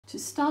To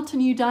start a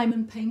new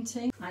diamond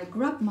painting, I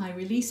grab my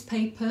release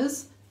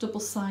papers,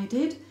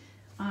 double-sided.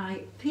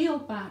 I peel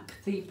back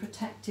the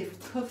protective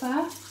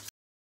cover,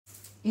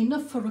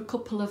 enough for a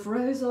couple of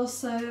rows or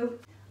so.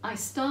 I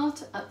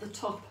start at the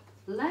top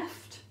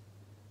left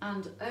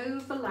and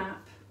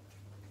overlap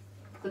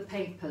the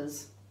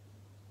papers.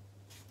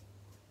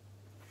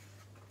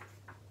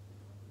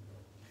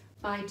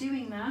 By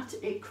doing that,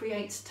 it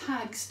creates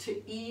tags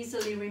to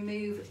easily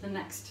remove the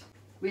next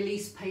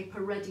release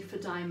paper ready for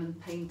diamond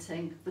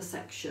painting the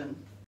section.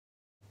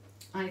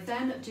 I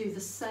then do the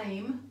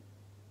same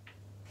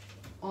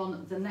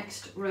on the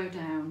next row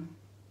down.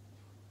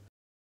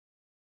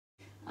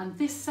 And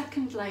this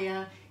second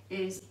layer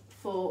is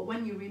for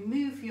when you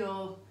remove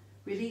your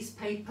release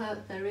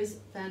paper, there is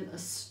then a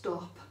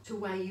stop to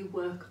where you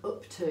work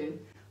up to.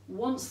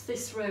 Once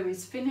this row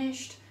is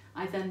finished,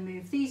 I then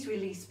move these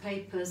release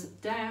papers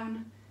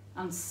down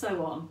and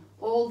so on,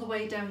 all the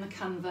way down the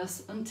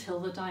canvas until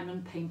the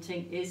diamond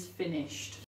painting is finished.